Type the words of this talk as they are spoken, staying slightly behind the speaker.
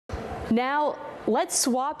Now, let's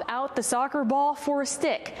swap out the soccer ball for a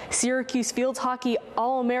stick. Syracuse field hockey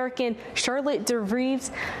All-American Charlotte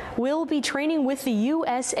DeVries will be training with the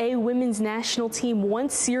USA women's national team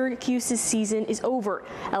once Syracuse's season is over.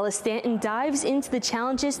 Ella Stanton dives into the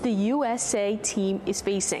challenges the USA team is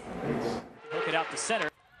facing. Hook it out to center.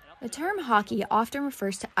 The term hockey often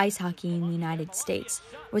refers to ice hockey in the United States.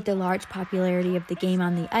 With the large popularity of the game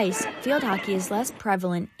on the ice, field hockey is less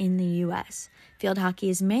prevalent in the U.S. Field hockey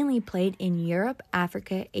is mainly played in Europe,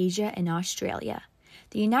 Africa, Asia, and Australia.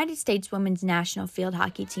 The United States women's national field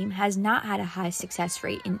hockey team has not had a high success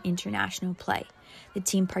rate in international play. The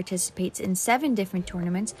team participates in 7 different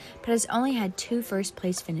tournaments, but has only had 2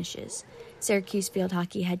 first-place finishes. Syracuse field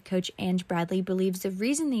hockey head coach Ange Bradley believes the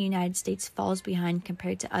reason the United States falls behind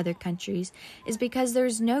compared to other countries is because there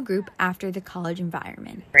is no group after the college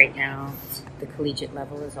environment. Right now, the collegiate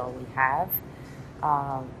level is all we have.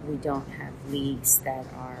 We don't have leagues that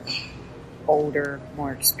are older,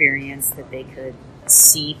 more experienced, that they could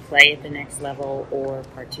see play at the next level or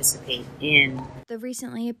participate in. The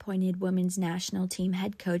recently appointed women's national team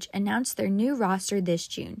head coach announced their new roster this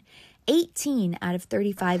June. 18 out of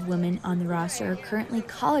 35 women on the roster are currently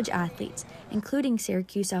college athletes, including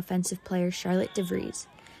Syracuse offensive player Charlotte DeVries.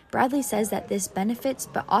 Bradley says that this benefits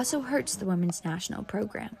but also hurts the women's national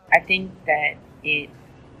program. I think that it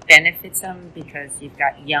benefits them because you've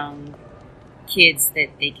got young kids that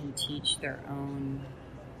they can teach their own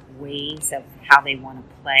ways of how they want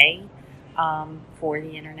to play for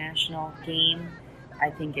the international game. I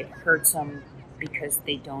think it hurts them because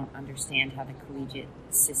they don't understand how the collegiate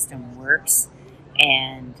system works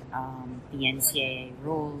and the NCAA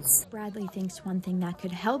rules. Bradley thinks one thing that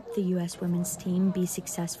could help the U.S. women's team be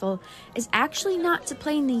successful is actually not to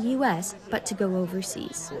play in the U.S., but to go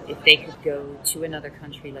overseas. If they could go to another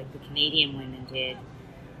country like the Canadian women did,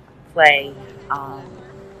 play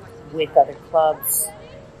with other clubs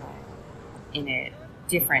in a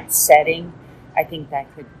different setting, I think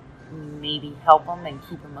that could maybe help them and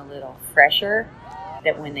keep them a little fresher,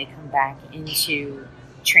 that when they come back into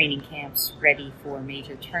training camps ready for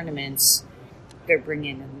major tournaments, they're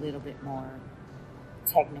bringing a little bit more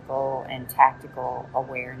technical and tactical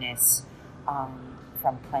awareness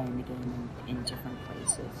from playing the game in different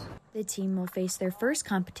places. The team will face their first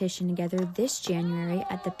competition together this January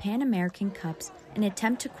at the Pan American Cups, an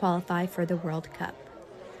attempt to qualify for the World Cup.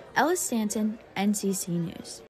 Ella Stanton, NCC News.